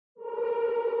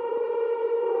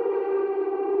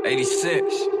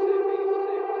86.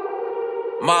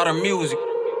 Modern music.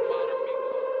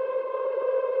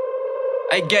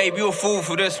 Hey, Gabe, you a fool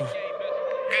for this one. This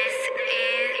is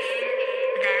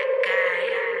that guy.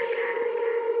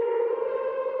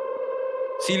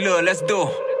 See, look, let's do it.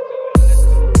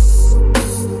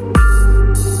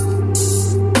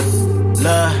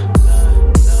 Love.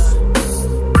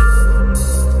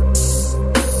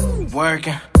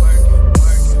 Working.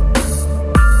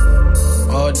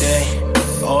 All day,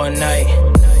 all night.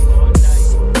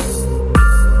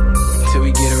 Till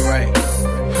we get it right.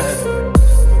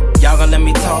 Y'all gon' let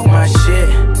me talk my shit.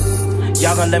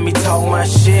 Y'all gon' let me talk my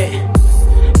shit.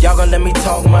 Y'all gon' let me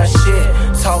talk my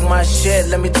shit. Talk my shit,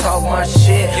 let me talk my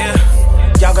shit.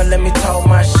 Y'all gon' let me talk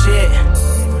my shit.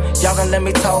 Y'all gon' let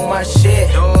me talk my shit.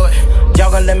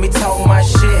 Y'all gon' let me talk my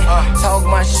shit. Talk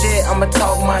my shit, I'ma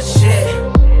talk my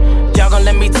shit. Y'all gon'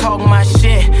 let me talk my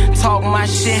shit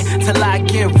till I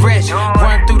get rich.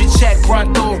 Run through the check,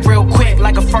 run through it real quick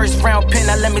like a first round pick.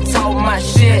 Now let me talk my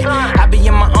shit. I be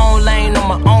in my own lane on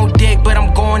my own dick, but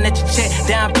I'm going at your chick.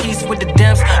 Down piece with the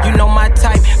dimps, you know my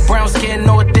type. Brown skin,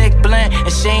 no dick blend,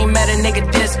 and she ain't met a nigga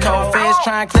disco. Feds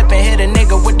tryin' clip and hit a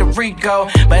nigga with the Rico,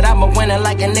 but I'm a winner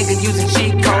like a nigga using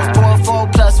cheat codes. 4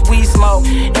 plus we smoke,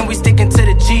 and we sticking to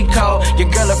the G code. Your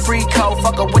girl a free code,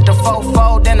 fuck her with the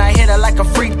 4-4, then I hit her like a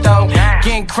freak though.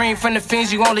 Getting cream from the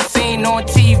fiends you only seen on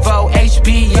TiVo.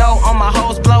 HBO on my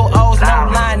hoes, blow O's, no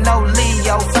line, no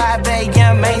Leo. 5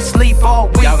 a.m. ain't sleep all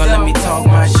week. Y'all gon' let me talk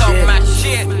my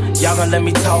shit. Y'all gon' let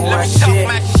me talk my shit.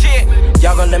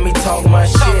 Y'all gon' let me talk my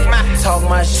shit. Talk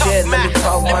my shit, let me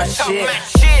talk my shit.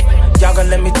 Y'all gon'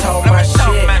 let me talk my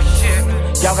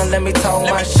shit. Y'all gon' let me talk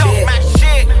my shit.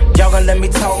 Y'all gon' let me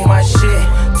talk my shit.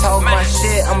 Talk my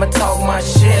shit, I'ma talk my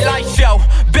shit. LightShow,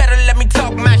 better let me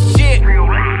talk my shit.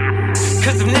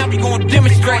 Cause if now we gon'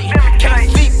 demonstrate. Can't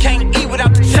sleep, can't eat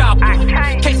without the chopper.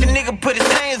 Case a nigga put his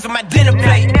hands on my dinner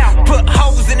plate. Put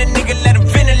hoes in a nigga, let him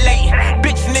ventilate.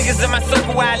 Bitch niggas in my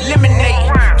circle, I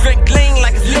eliminate. Drink lean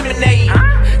like it's lemonade.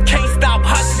 Can't stop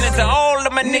hustling till all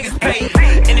of my niggas pay.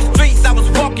 In the streets, I was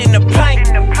walking the plank.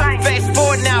 Fast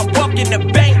forward now, I walk in the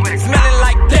bank. Smelling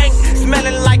like dank,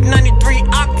 smelling like 93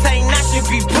 octane. I should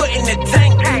be put in the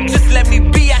tank. Just let me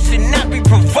be, I should not be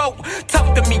provoked.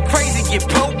 Talk to me crazy, get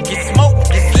poked, get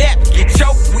smoked, get slapped, get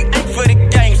choked. We ain't for the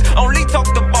games. Only talk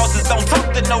to bosses, don't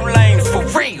talk to no lames. For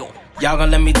real. Y'all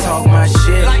gon' let me talk my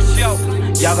shit.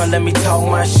 Y'all gon' let me talk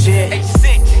my shit.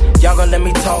 Y'all gon' let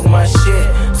me talk my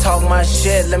shit. Talk my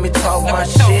shit, let me talk my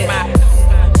shit.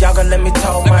 Y'all gon' let me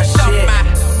talk my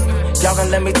shit. Y'all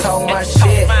gon' let me talk my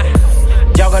shit.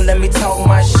 Y'all gon' let me talk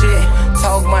my shit.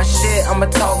 Talk my shit, I'ma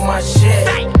talk my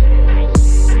shit.